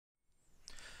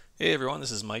Hey everyone, this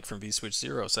is Mike from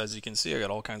vSwitch0. So as you can see, I got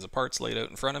all kinds of parts laid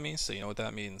out in front of me, so you know what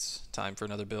that means. Time for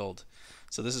another build.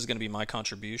 So this is going to be my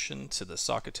contribution to the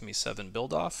Socket to Me 7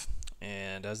 build-off,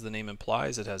 and as the name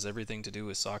implies, it has everything to do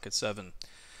with Socket 7.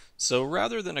 So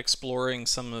rather than exploring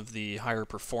some of the higher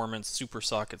performance Super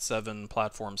Socket 7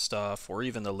 platform stuff, or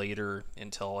even the later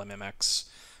Intel MMX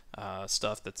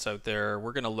stuff that's out there,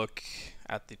 we're going to look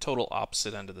at the total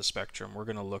opposite end of the spectrum. We're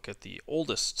going to look at the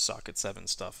oldest Socket 7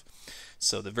 stuff.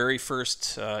 So the very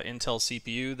first Intel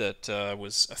CPU that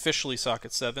was officially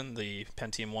Socket 7, the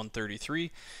Pentium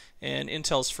 133, and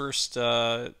Intel's first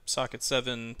Socket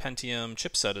 7 Pentium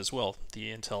chipset as well,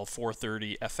 the Intel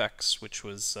 430FX, which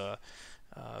was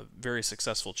very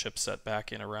successful chipset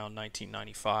back in around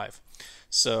 1995.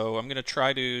 So I'm going to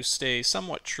try to stay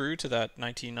somewhat true to that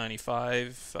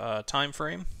 1995 time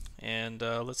frame, and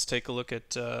let's take a look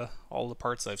at all the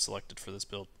parts I've selected for this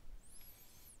build.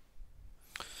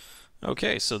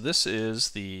 Okay, so this is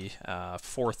the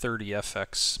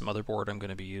 430FX motherboard I'm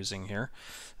going to be using here.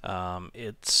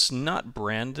 It's not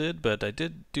branded, but I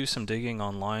did do some digging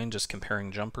online, just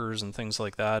comparing jumpers and things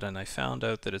like that, and I found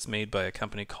out that it's made by a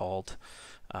company called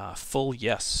Full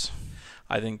Yes.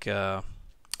 I think it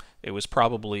was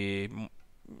probably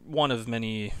one of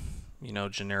many,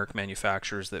 generic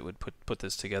manufacturers that would put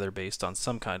this together based on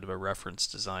some kind of a reference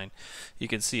design. You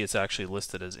can see it's actually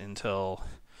listed as Intel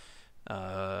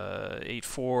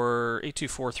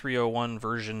 824301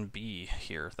 version B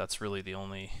here. That's really the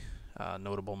only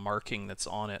notable marking that's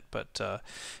on it, but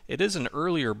it is an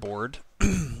earlier board.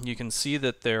 You can see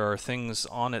that there are things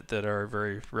on it that are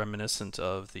very reminiscent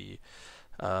of the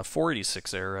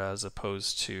 486 era as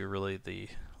opposed to really the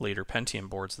later Pentium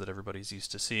boards that everybody's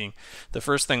used to seeing. The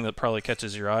first thing that probably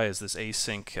catches your eye is this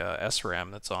async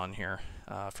SRAM that's on here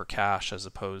for cache, as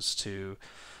opposed to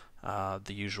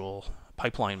the usual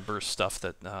pipeline burst stuff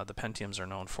that the Pentiums are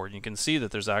known for. And you can see that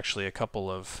there's actually a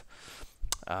couple of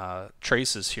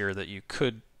traces here that you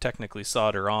could technically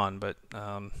solder on, but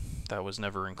that was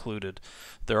never included.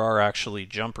 There are actually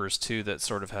jumpers too that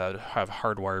sort of have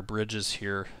hardwire bridges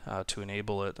here to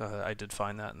enable it. I did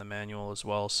find that in the manual as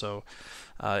well, so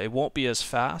it won't be as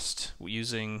fast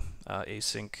using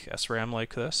async SRAM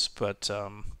like this, but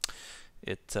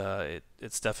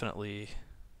it's definitely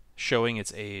showing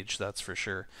its age, that's for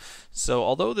sure. So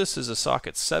although this is a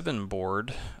Socket 7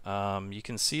 board, you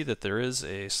can see that there is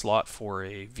a slot for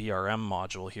a VRM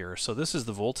module here. So this is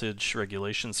the voltage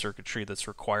regulation circuitry that's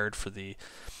required for the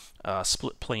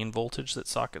split plane voltage that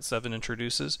Socket 7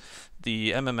 introduces.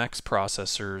 The MMX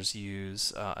processors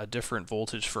use a different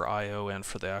voltage for I/O and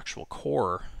for the actual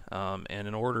core. And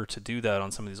in order to do that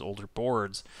on some of these older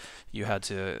boards, you had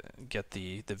to get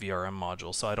the VRM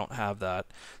module. So I don't have that.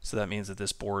 So that means that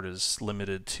this board is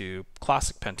limited to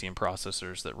classic Pentium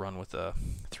processors that run with a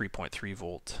 3.3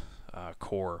 volt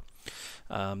core.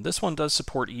 This one does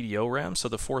support EDO RAM. So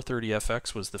the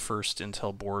 430FX was the first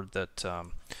Intel board that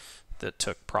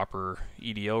took proper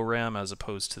EDO RAM as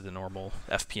opposed to the normal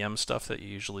FPM stuff that you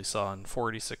usually saw in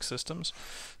 486 systems.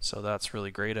 So that's really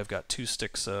great. I've got 2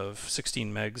 sticks of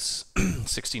 16 megs,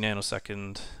 60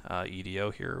 nanosecond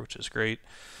EDO here, which is great.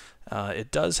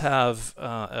 It does have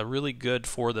a really good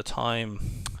for the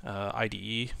time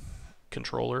IDE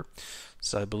controller.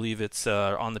 So I believe it's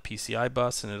on the PCI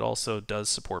bus, and it also does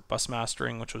support bus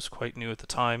mastering, which was quite new at the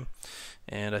time.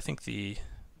 And I think the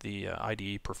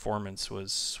IDE performance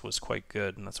was quite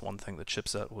good, and that's one thing the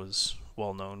chipset was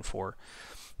well known for.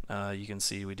 You can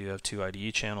see we do have 2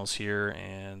 IDE channels here,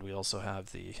 and we also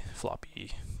have the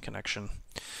floppy connection.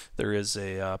 There is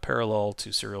a parallel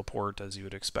to serial port, as you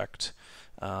would expect.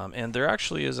 And there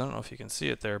actually is, I don't know if you can see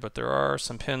it there, but there are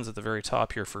some pins at the very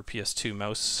top here for PS2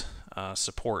 mouse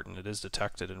support, and it is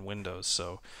detected in Windows,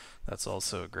 so that's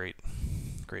also a great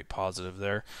positive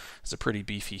there. There's a pretty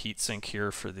beefy heatsink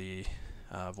here for the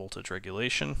voltage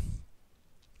regulation,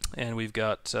 and we've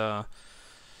got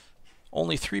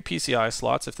only 3 PCI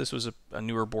slots. If this was a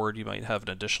newer board, you might have an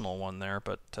additional one there,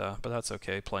 but that's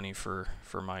okay, plenty for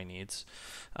my needs.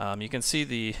 You can see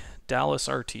the Dallas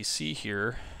RTC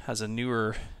here has a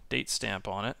newer date stamp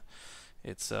on it.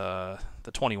 It's the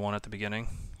 21 at the beginning,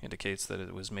 indicates that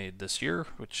it was made this year,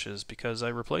 which is because I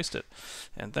replaced it.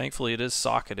 And thankfully it is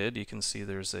socketed. You can see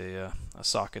there's a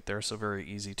socket there, so very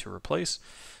easy to replace.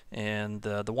 And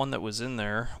the one that was in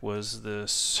there was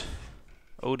this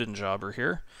Odin jobber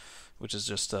here, which is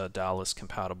just a Dallas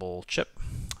compatible chip.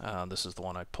 This is the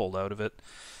one I pulled out of it,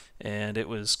 and it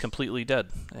was completely dead,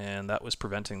 and that was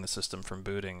preventing the system from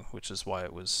booting, which is why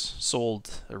it was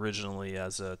sold originally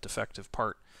as a defective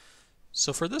part.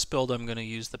 So for this build, I'm going to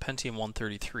use the Pentium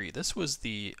 133. This was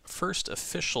the first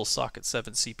official Socket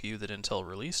 7 CPU that Intel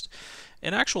released.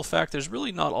 In actual fact, there's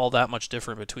really not all that much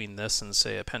different between this and,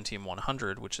 say, a Pentium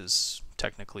 100, which is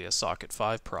technically a Socket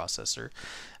 5 processor.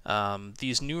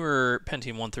 These newer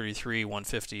Pentium 133,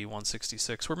 150,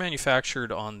 166 were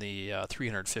manufactured on the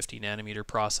 350 nanometer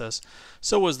process.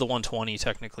 So was the 120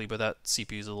 technically, but that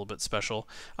CPU is a little bit special.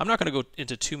 I'm not going to go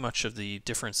into too much of the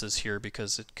differences here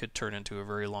because it could turn into a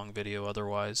very long video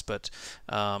otherwise, but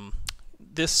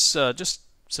this just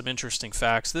some interesting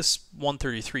facts. This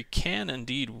 133 can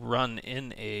indeed run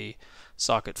in a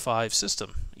Socket 5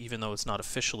 system, even though it's not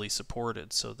officially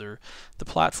supported. So the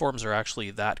platforms are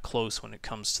actually that close when it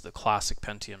comes to the classic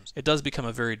Pentiums. It does become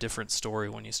a very different story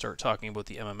when you start talking about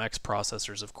the MMX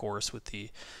processors, of course, with the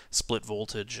split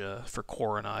voltage for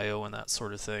core and I/O and that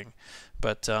sort of thing.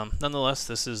 But nonetheless,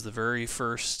 this is the very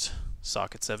first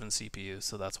Socket 7 CPU,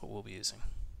 so that's what we'll be using.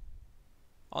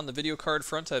 On the video card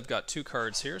front, I've got two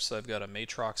cards here. So I've got a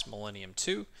Matrox Millennium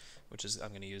 2, which is I'm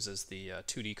going to use as the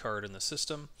 2D card in the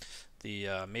system. The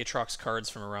Matrox cards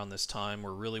from around this time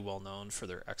were really well known for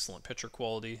their excellent picture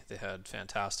quality. They had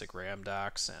fantastic RAM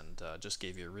DACs and just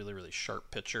gave you a really, really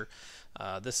sharp picture.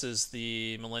 This is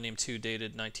the Millennium 2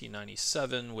 dated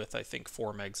 1997 with, I think,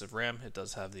 4 megs of RAM. It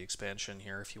does have the expansion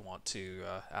here if you want to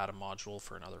add a module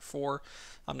for another 4.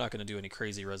 I'm not going to do any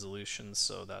crazy resolutions,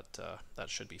 so that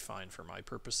should be fine for my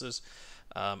purposes.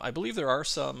 I believe there are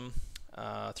some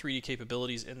 3D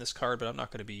capabilities in this card, but I'm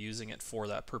not going to be using it for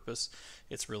that purpose.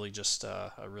 It's really just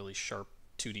a really sharp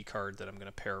 2D card that I'm going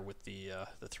to pair with the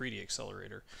 3D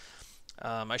accelerator.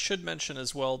 I should mention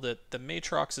as well that the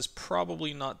Matrox is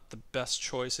probably not the best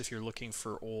choice if you're looking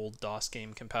for old DOS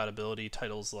game compatibility.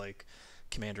 Titles like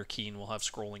Commander Keen will have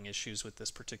scrolling issues with this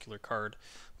particular card.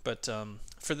 But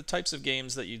for the types of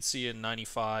games that you'd see in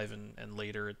 95 and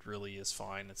later, it really is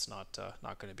fine. It's not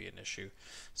going to be an issue.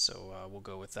 So we'll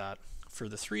go with that. For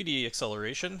the 3D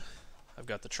acceleration, I've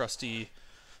got the trusty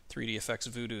 3D Effects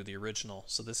Voodoo, the original.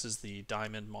 So this is the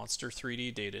Diamond Monster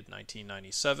 3D dated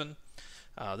 1997.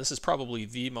 This is probably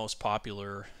the most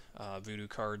popular Voodoo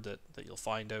card that you'll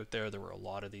find out there. There were a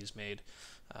lot of these made.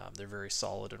 They're very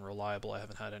solid and reliable. I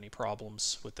haven't had any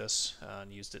problems with this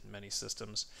and used it in many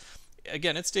systems.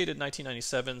 Again, it's dated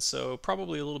 1997, so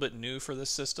probably a little bit new for this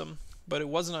system, but it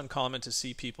wasn't uncommon to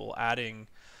see people adding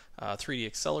 3D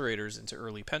accelerators into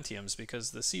early Pentiums because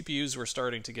the CPUs were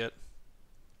starting to get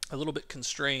a little bit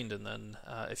constrained, and then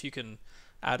if you can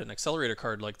add an accelerator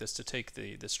card like this to take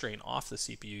the strain off the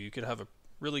CPU, you could have a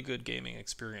really good gaming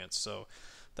experience. So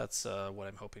that's what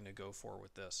I'm hoping to go for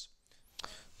with this.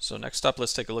 So next up,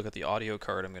 let's take a look at the audio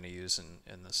card I'm going to use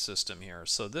in this system here.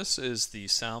 So this is the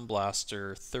Sound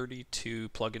Blaster 32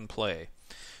 plug and play.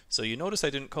 So you notice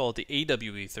I didn't call it the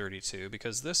AWE32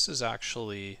 because this is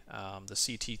actually the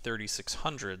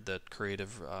CT3600 that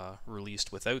Creative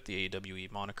released without the AWE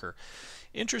moniker.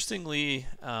 Interestingly,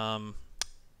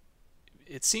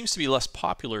 it seems to be less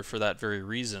popular for that very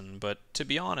reason, but to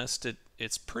be honest,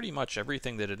 it's pretty much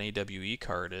everything that an AWE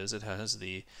card is. It has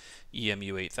the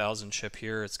EMU 8000 chip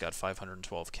here. It's got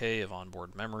 512K of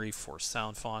onboard memory for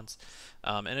sound fonts,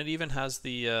 and it even has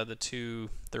the two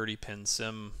 30-pin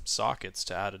SIM sockets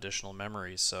to add additional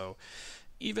memory. So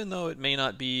even though it may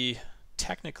not be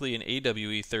technically an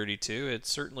AWE32, it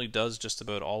certainly does just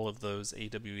about all of those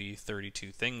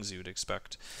AWE32 things you would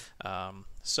expect.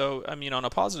 So, I mean, on a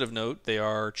positive note, they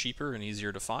are cheaper and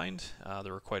easier to find.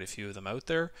 There are quite a few of them out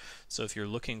there. So if you're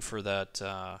looking for that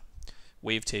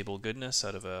wavetable goodness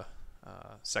out of a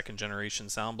second generation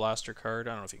Sound Blaster card,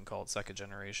 I don't know if you can call it second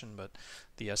generation, but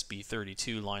the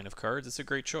SB32 line of cards, it's a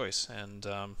great choice. And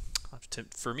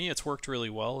for me, it's worked really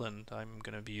well, and I'm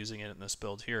going to be using it in this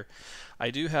build here.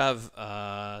 I do have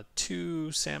two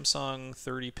Samsung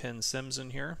 30-pin SIMs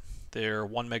in here. They're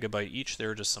 1 megabyte each.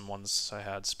 They're just some ones I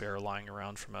had spare lying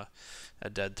around from a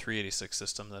dead 386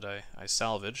 system that I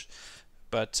salvaged.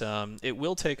 But it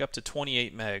will take up to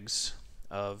 28 megs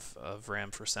of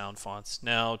RAM for sound fonts.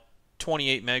 Now,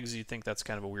 28 megs, you'd think that's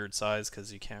kind of a weird size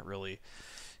because you can't really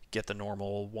get the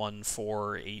normal 1,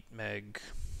 4, 8 meg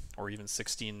or even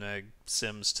 16 meg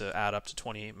SIMs to add up to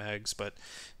 28 megs, but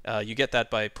you get that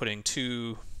by putting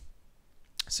two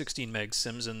 16 meg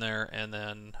SIMs in there, and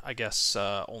then I guess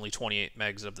only 28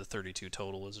 megs of the 32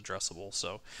 total is addressable.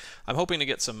 So I'm hoping to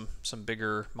get some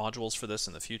bigger modules for this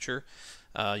in the future.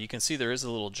 You can see there is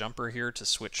a little jumper here to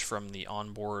switch from the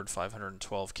onboard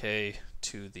 512K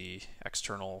to the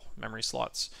external memory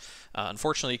slots.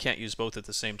 Unfortunately, you can't use both at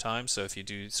the same time, so if you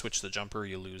do switch the jumper,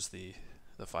 you lose the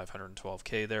the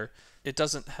 512K there. It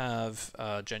doesn't have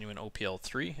genuine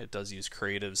OPL3. It does use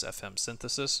Creative's FM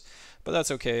synthesis, but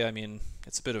that's okay. I mean,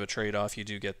 it's a bit of a trade-off. You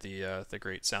do get the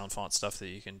great sound font stuff that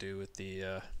you can do with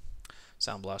the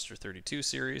Sound Blaster 32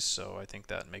 series, so I think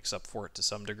that makes up for it to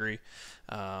some degree.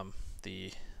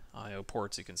 The I/O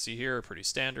ports you can see here are pretty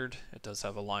standard. It does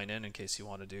have a line in case you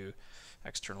want to do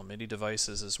external MIDI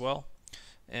devices as well.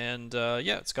 And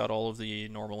yeah, it's got all of the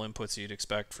normal inputs you'd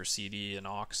expect for CD and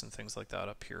aux and things like that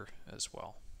up here as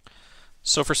well.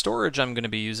 So for storage, I'm going to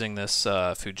be using this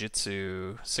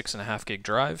Fujitsu 6.5 gig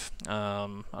drive.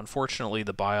 Unfortunately,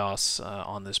 the BIOS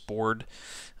on this board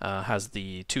has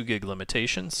the 2 gig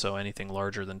limitation, so anything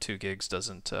larger than 2 gigs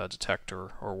doesn't detect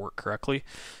or work correctly.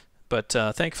 But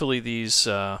thankfully, these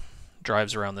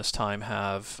drives around this time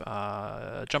have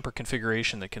a jumper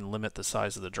configuration that can limit the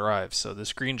size of the drive. So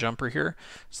this green jumper here,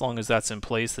 as long as that's in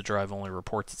place, the drive only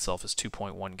reports itself as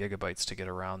 2.1 gigabytes to get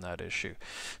around that issue.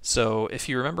 So if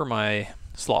you remember my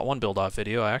slot 1 build-off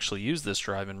video, I actually used this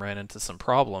drive and ran into some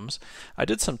problems. I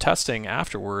did some testing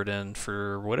afterward, and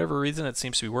for whatever reason, it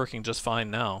seems to be working just fine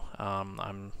now.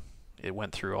 It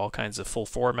went through all kinds of full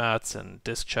formats and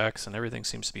disk checks, and everything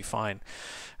seems to be fine.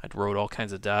 I wrote all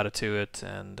kinds of data to it,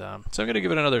 and so I'm going to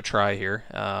give it another try here.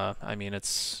 I mean,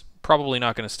 it's probably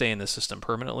not going to stay in the system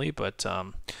permanently, but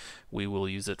we will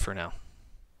use it for now.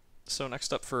 So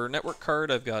next up for network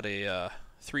card, I've got a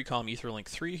 3Com EtherLink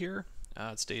 3 here.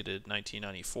 It's dated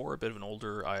 1994, a bit of an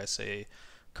older ISA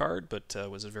card, but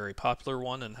was a very popular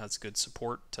one and has good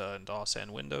support in DOS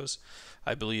and Windows.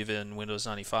 I believe in Windows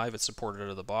 95 it's supported out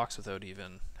of the box without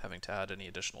even having to add any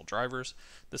additional drivers.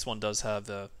 This one does have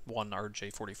the one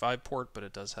RJ45 port, but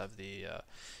it does have the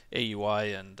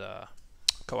AUI and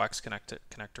coax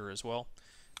connector as well.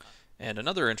 And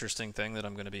another interesting thing that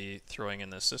I'm going to be throwing in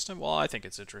this system, well, I think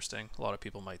it's interesting. A lot of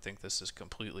people might think this is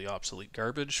completely obsolete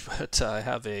garbage, but I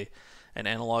have an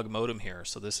analog modem here.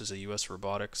 So this is a US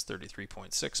Robotics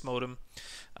 33.6 modem.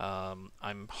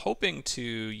 I'm hoping to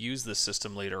use this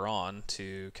system later on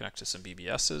to connect to some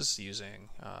BBSs using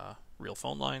real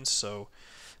phone lines. So,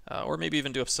 or maybe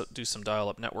even do some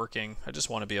dial-up networking. I just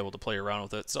want to be able to play around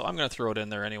with it. So I'm going to throw it in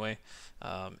there anyway.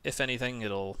 If anything,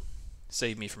 it'll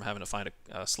save me from having to find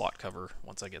a slot cover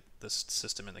once I get this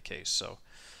system in the case. So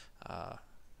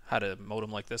had a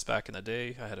modem like this back in the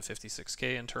day. I had a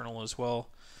 56K internal as well.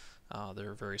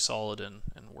 They're very solid and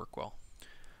work well.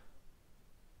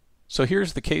 So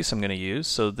here's the case I'm going to use.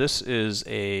 So this is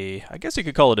I guess you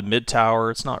could call it a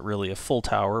mid-tower. It's not really a full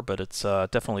tower, but it's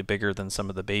definitely bigger than some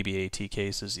of the baby AT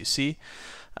cases you see.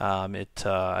 I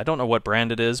don't know what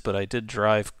brand it is, but I did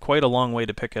drive quite a long way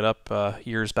to pick it up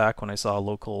years back when I saw a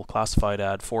local classified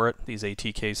ad for it. These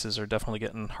AT cases are definitely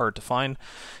getting hard to find.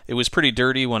 It was pretty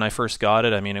dirty when I first got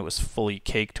it. I mean, it was fully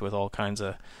caked with all kinds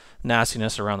of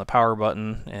nastiness around the power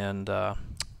button, and a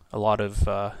lot of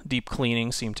deep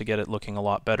cleaning seemed to get it looking a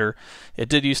lot better. It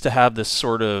did used to have this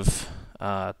sort of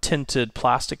tinted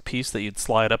plastic piece that you'd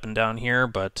slide up and down here,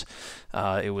 but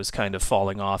it was kind of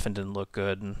falling off and didn't look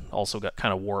good, and also got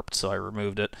kind of warped, so I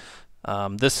removed it.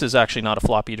 This is actually not a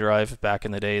floppy drive. Back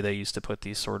in the day, they used to put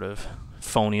these sort of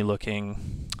phony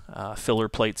looking filler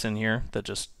plates in here that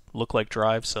just look like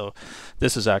drives, so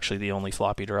this is actually the only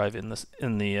floppy drive in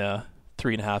the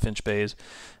 3.5-inch bays.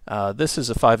 This is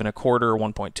a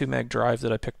 5.25 1.2 meg drive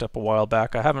that I picked up a while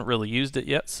back. I haven't really used it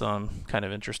yet, so I'm kind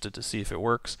of interested to see if it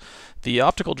works. The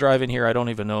optical drive in here, I don't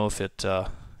even know if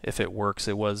it works.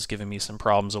 It was giving me some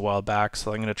problems a while back,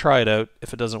 so I'm going to try it out.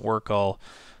 If it doesn't work, I'll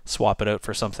swap it out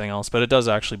for something else, but it does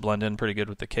actually blend in pretty good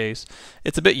with the case.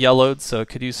 It's a bit yellowed, so it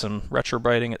could use some retro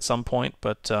brighting at some point,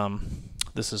 but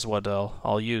this is what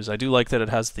I'll use. I do like that it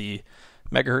has the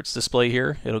megahertz display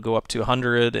here. It'll go up to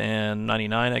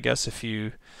 199, I guess, if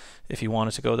you want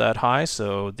it to go that high.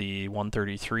 So the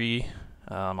 133,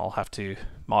 I'll have to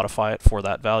modify it for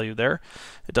that value there.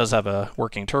 It does have a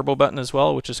working turbo button as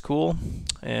well, which is cool,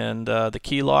 and the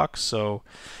key lock. So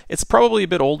it's probably a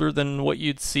bit older than what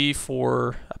you'd see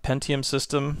for a Pentium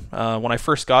system. When I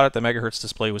first got it, the megahertz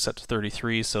display was set to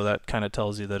 33, so that kind of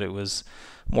tells you that it was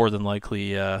more than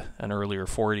likely an earlier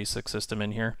 486 system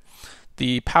in here.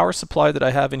 The power supply that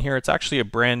I have in here, it's actually a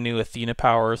brand new Athena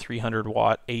Power 300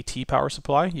 watt AT power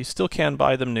supply. You still can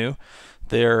buy them new.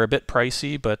 They're a bit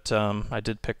pricey, but I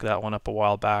did pick that one up a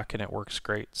while back and it works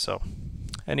great. So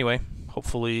anyway,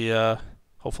 hopefully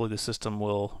the system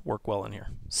will work well in here.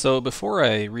 So before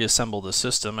I reassemble the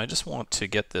system, I just want to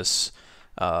get this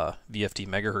VFD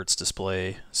MHz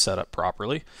display set up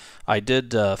properly. I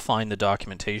did find the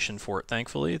documentation for it,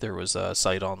 thankfully. There was a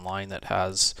site online that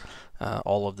has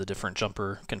all of the different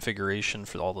jumper configuration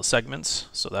for all the segments,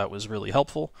 so that was really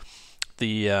helpful.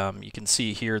 You can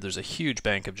see here there's a huge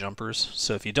bank of jumpers,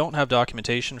 so if you don't have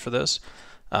documentation for this,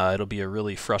 it'll be a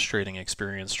really frustrating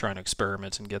experience trying to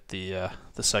experiment and get the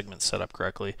segments set up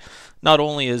correctly. Not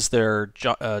only is there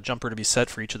jumper to be set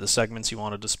for each of the segments you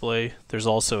want to display, there's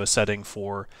also a setting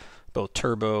for both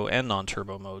turbo and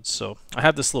non-turbo modes. So I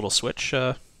have this little switch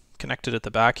connected at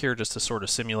the back here just to sort of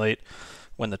simulate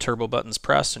when the turbo button's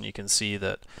pressed, and you can see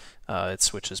that it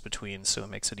switches between, so it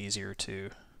makes it easier to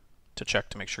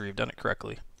check to make sure you've done it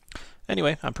correctly.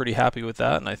 Anyway, I'm pretty happy with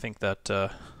that, and I think that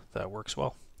that works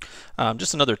well.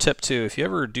 Just another tip too, if you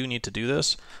ever do need to do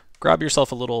this, grab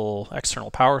yourself a little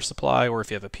external power supply, or if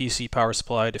you have a PC power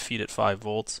supply to feed it 5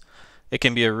 volts. It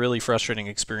can be a really frustrating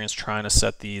experience trying to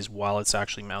set these while it's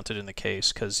actually mounted in the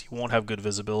case, because you won't have good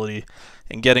visibility,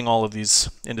 and getting all of these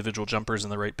individual jumpers in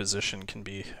the right position can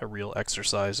be a real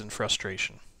exercise in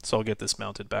frustration. So I'll get this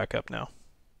mounted back up now.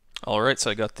 Alright, so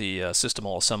I got the system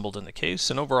all assembled in the case,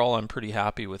 and overall I'm pretty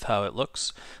happy with how it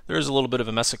looks. There is a little bit of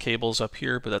a mess of cables up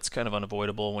here, but that's kind of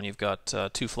unavoidable when you've got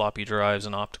 2 floppy drives,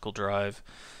 an optical drive,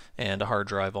 and a hard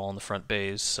drive all in the front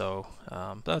bays, so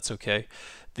that's okay.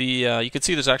 You can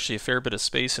see there's actually a fair bit of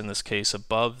space in this case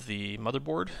above the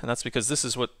motherboard, and that's because this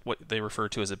is what they refer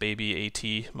to as a baby AT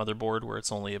motherboard, where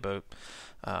it's only about,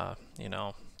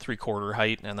 3/4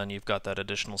 height, and then you've got that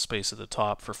additional space at the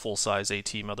top for full-size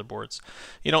AT motherboards.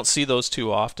 You don't see those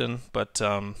too often, but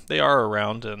they are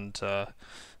around, and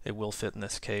it will fit in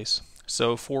this case.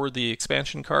 So for the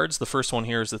expansion cards, the first one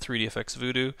here is the 3DFX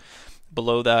Voodoo.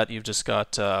 Below that, you've just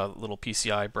got a little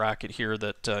PCI bracket here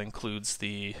that includes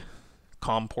the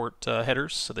COM port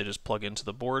headers, so they just plug into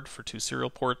the board for 2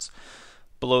 serial ports.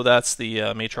 Below that's the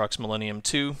Matrox Millennium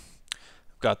 2.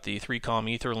 Got the 3-COM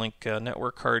EtherLink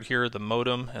network card here, the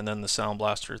modem, and then the Sound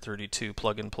Blaster 32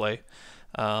 plug and play.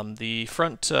 The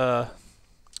front LED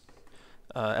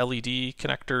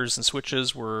connectors and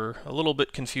switches were a little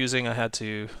bit confusing. I had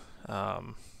to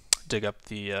dig up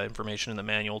the information in the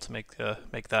manual to make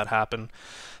that happen.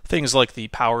 Things like the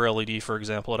power LED, for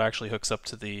example, it actually hooks up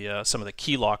to the some of the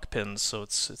key lock pins, so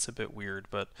it's a bit weird,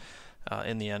 but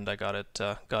in the end I got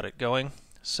it going.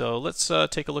 So let's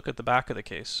take a look at the back of the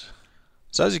case.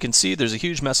 So as you can see, there's a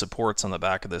huge mess of ports on the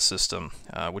back of this system,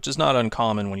 which is not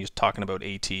uncommon when you're talking about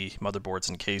AT motherboards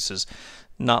and cases.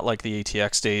 Not like the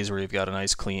ATX days where you've got a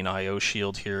nice clean I/O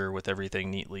shield here with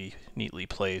everything neatly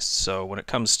placed. So when it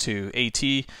comes to AT,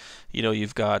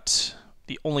 you've got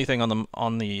the only thing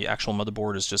on the actual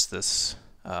motherboard is just this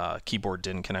keyboard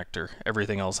DIN connector.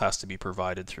 Everything else has to be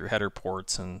provided through header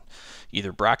ports and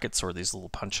either brackets or these little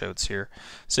punch outs here.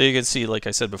 So you can see, like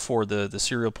I said before, the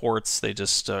serial ports, they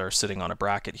just are sitting on a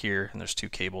bracket here, and there's 2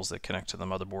 cables that connect to the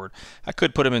motherboard. I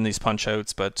could put them in these punch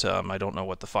outs, but I don't know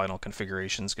what the final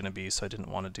configuration is going to be, so I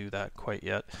didn't want to do that quite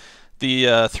yet. The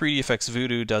 3DFX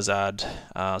Voodoo does add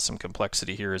some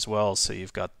complexity here as well, so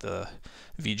you've got the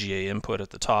VGA input at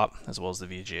the top as well as the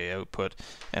VGA output,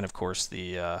 and of course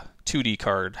the 2D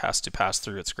card has to pass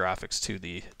through its graphics to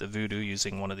the Voodoo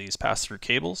using one of these pass-through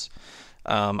cables.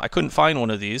 I couldn't find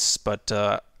one of these, but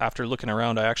after looking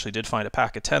around I actually did find a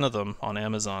pack of 10 of them on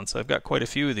Amazon, so I've got quite a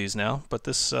few of these now, but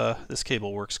this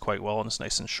cable works quite well and it's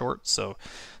nice and short, so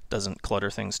it doesn't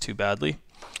clutter things too badly.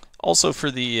 Also for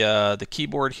the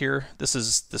keyboard here, this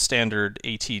is the standard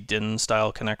AT DIN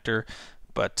style connector,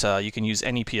 but you can use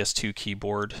any PS2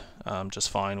 keyboard just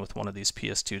fine with one of these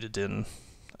PS2 to DIN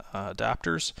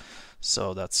adapters.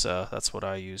 So that's what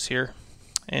I use here.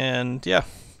 And yeah,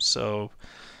 so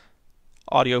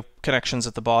audio connections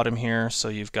at the bottom here, so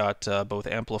you've got both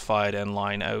amplified and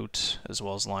line out as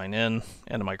well as line in,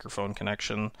 and a microphone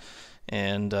connection,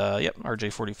 and yep,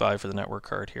 RJ45 for the network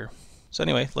card here. So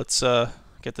anyway, let's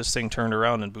get this thing turned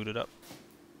around and boot it up.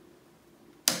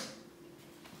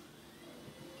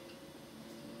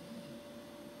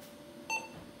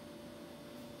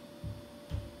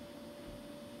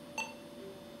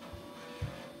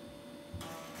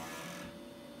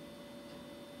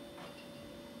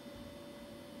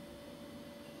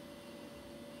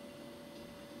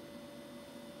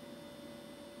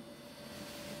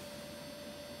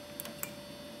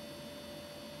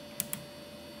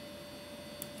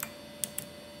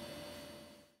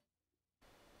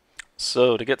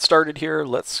 So to get started here,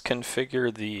 let's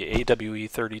configure the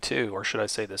AWE32, or should I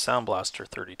say the Sound Blaster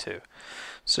 32.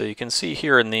 So you can see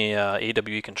here in the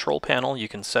AWE control panel, you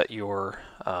can set your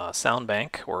sound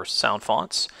bank or sound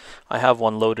fonts. I have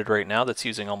one loaded right now that's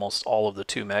using almost all of the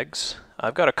 2 megs.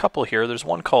 I've got a couple here. There's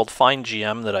one called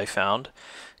FineGM that I found,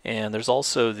 and there's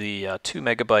also the 2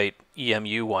 megabyte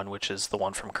EMU one, which is the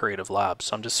one from Creative Labs.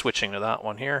 So I'm just switching to that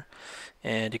one here,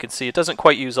 and you can see it doesn't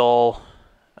quite use all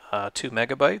 2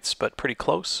 megabytes, but pretty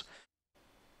close.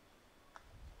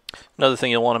 Another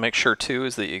thing you'll want to make sure too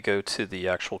is that you go to the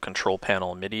actual control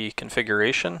panel MIDI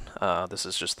configuration. This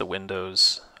is just the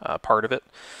Windows part of it.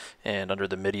 And under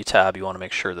the MIDI tab, you want to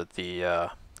make sure that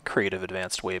the Creative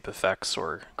Advanced Wave Effects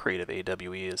or Creative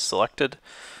AWE is selected.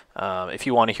 If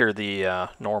you want to hear the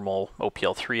normal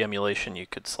OPL3 emulation, you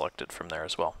could select it from there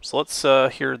as well. So let's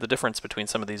hear the difference between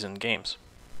some of these in games.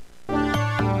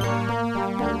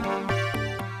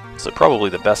 So probably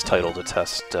the best title to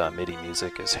test MIDI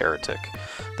music is Heretic.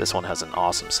 This one has an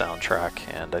awesome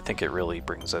soundtrack, and I think it really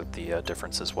brings out the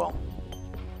difference as well.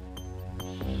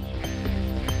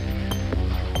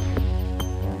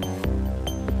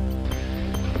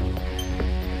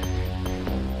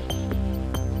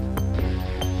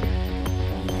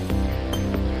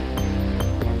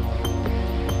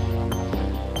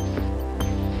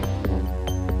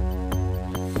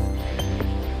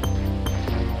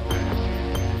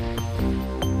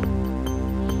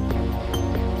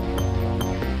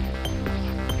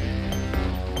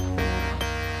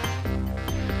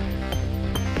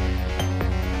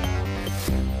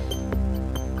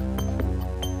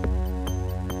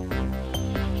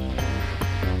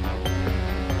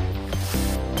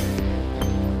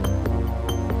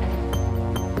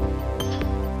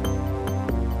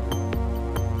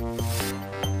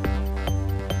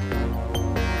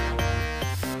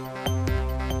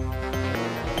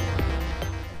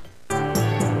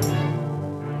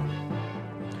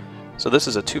 So this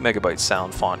is a 2 megabyte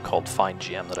sound font called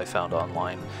FineGM that I found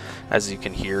online. As you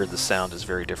can hear, the sound is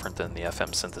very different than the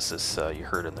FM synthesis you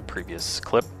heard in the previous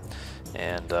clip.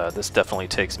 And this definitely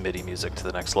takes MIDI music to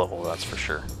the next level, that's for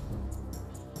sure.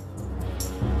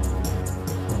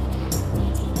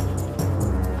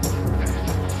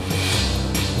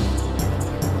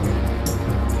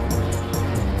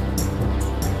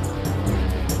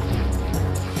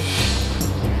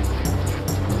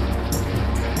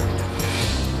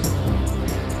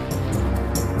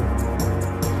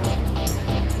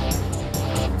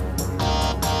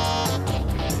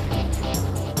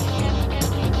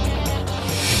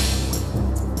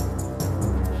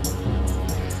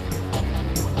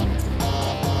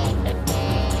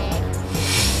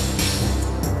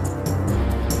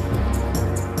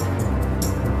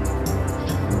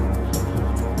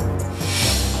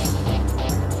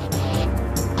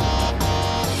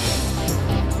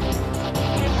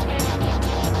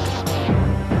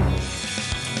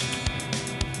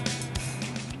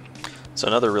 So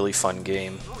another really fun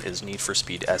game is Need for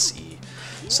Speed SE.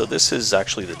 So this is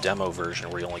actually the demo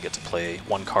version where you only get to play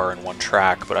one car and one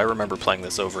track, but I remember playing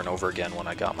this over and over again when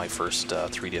I got my first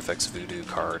 3DFX Voodoo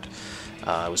card.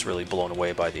 I was really blown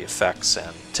away by the effects,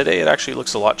 and today it actually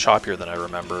looks a lot choppier than I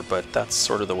remember, but that's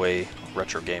sort of the way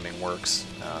retro gaming works.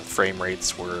 Frame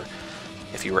rates were,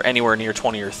 if you were anywhere near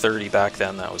 20 or 30 back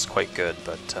then, that was quite good,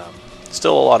 but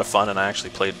still a lot of fun, and I actually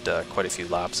played quite a few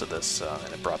laps of this,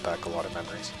 and it brought back a lot of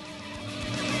memories.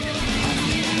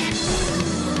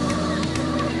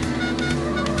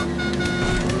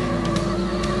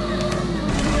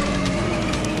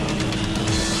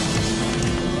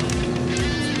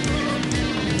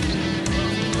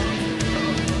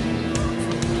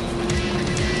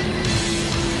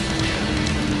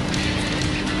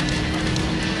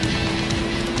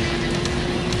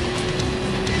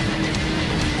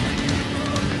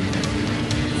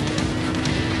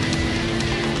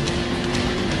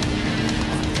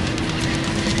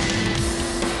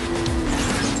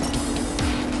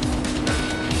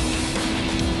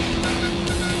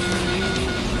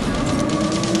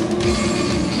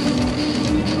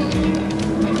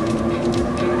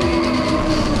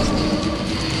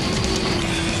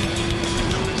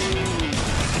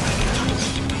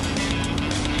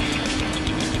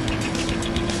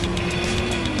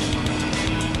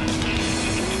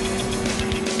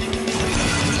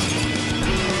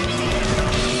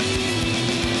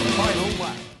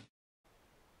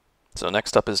 So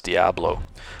next up is Diablo.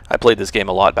 I played this game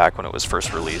a lot back when it was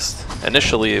first released.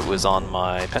 Initially it was on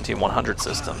my Pentium 100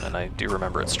 system, and I do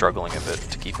remember it struggling a bit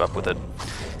to keep up with it.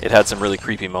 It had some really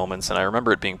creepy moments, and I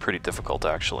remember it being pretty difficult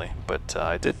actually, but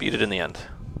I did beat it in the end.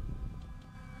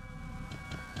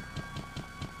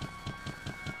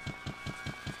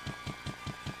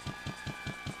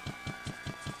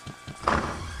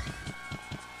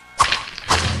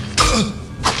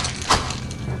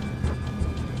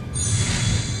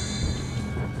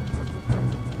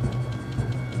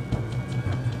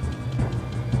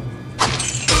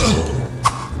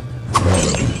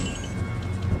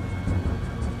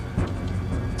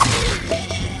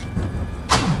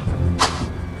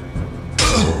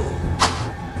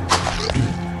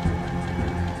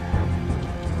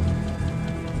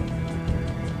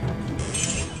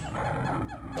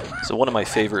 So one of my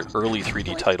favorite early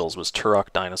 3D titles was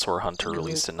Turok Dinosaur Hunter,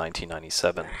 released in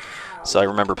 1997. So I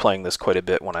remember playing this quite a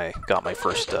bit when I got my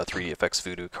first 3DFX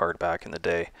Voodoo card back in the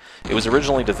day. It was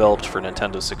originally developed for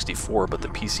Nintendo 64, but the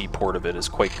PC port of it is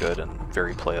quite good and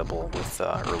very playable with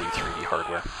early 3D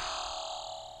hardware.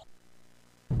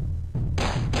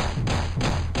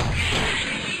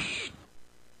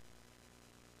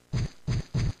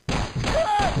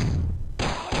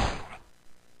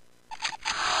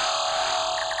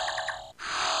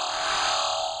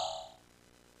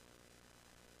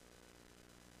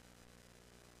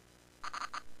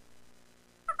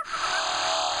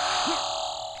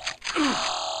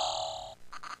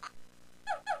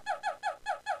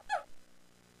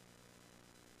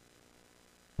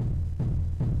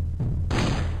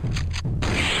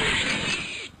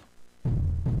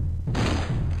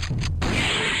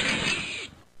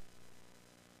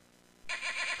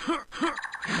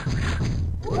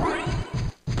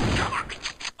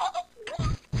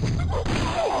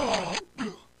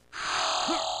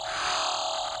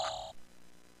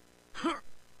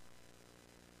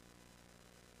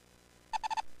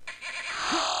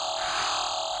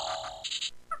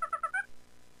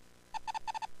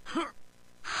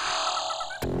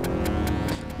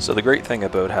 So the great thing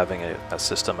about having a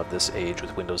system of this age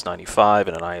with Windows 95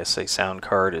 and an ISA sound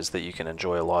card is that you can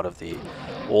enjoy a lot of the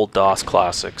old DOS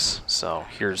classics. So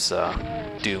here's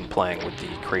Doom playing with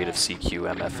the Creative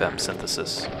CQ MFM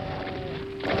synthesis.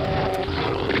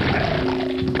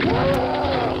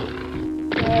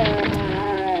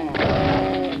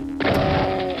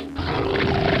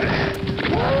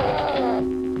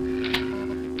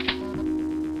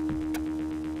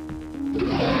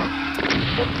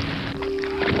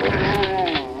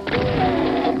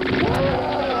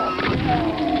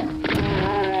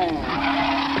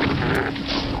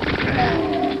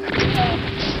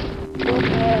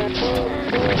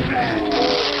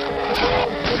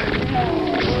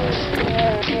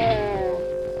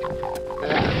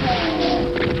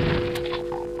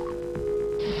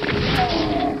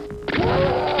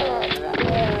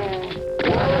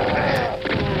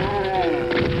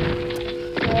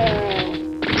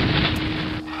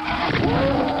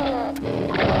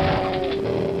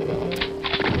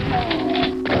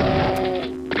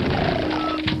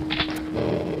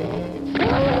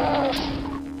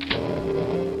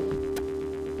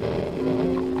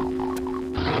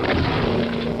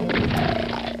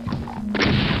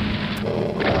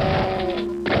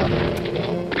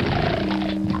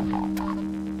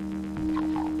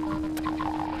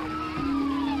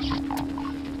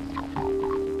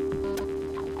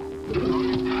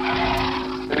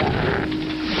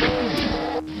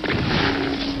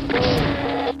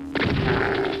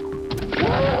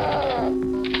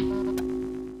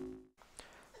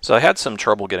 So I had some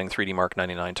trouble getting 3D Mark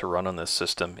 99 to run on this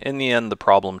system. In the end, the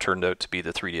problem turned out to be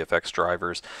the 3DFX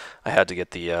drivers. I had to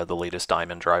get the latest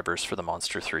Diamond drivers for the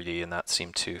Monster 3D, and that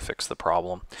seemed to fix the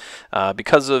problem.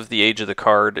 Because of the age of the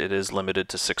card, it is limited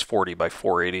to 640 by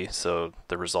 480, so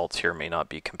the results here may not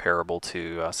be comparable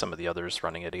to some of the others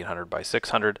running at 800 by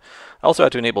 600. I also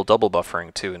had to enable double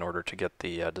buffering too in order to get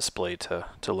the display to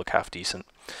look half decent.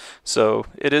 So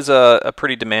it is a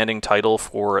pretty demanding title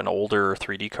for an older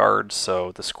 3D card,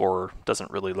 so the score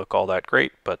doesn't really look all that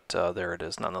great, but there it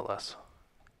is nonetheless.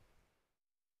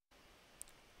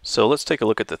 So let's take a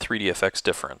look at the 3DFX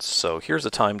difference. So here's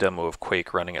a time demo of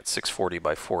Quake running at 640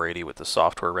 by 480 with the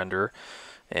software renderer,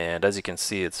 and as you can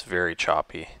see, it's very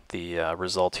choppy. The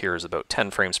result here is about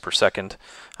 10 frames per second.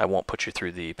 I won't put you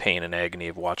through the pain and agony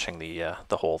of watching the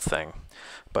whole thing.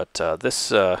 But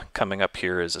this coming up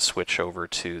here is a switch over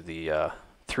to the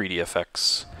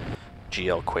 3DFX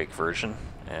GL Quake version.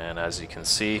 And as you can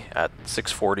see, at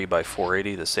 640 by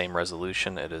 480, the same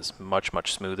resolution, it is much,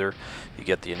 much smoother. You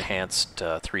get the enhanced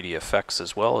 3D effects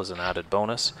as well as an added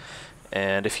bonus.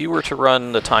 And if you were to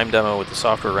run the time demo with the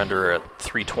software renderer at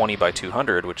 320 by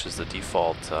 200, which is the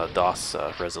default DOS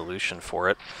resolution for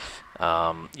it,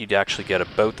 you'd actually get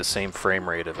about the same frame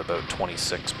rate of about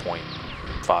 26.5,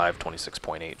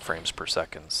 26.8 frames per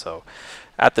second. So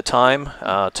at the time,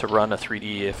 to run a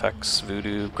 3DFX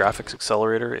Voodoo graphics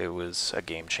accelerator, it was a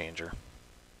game changer.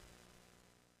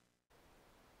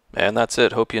 And that's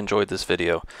it. Hope you enjoyed this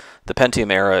video. The Pentium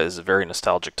era is a very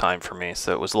nostalgic time for me,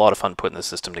 so it was a lot of fun putting the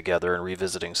system together and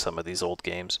revisiting some of these old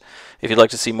games. If you'd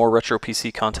like to see more retro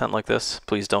PC content like this,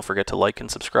 please don't forget to like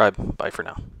and subscribe. Bye for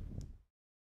now.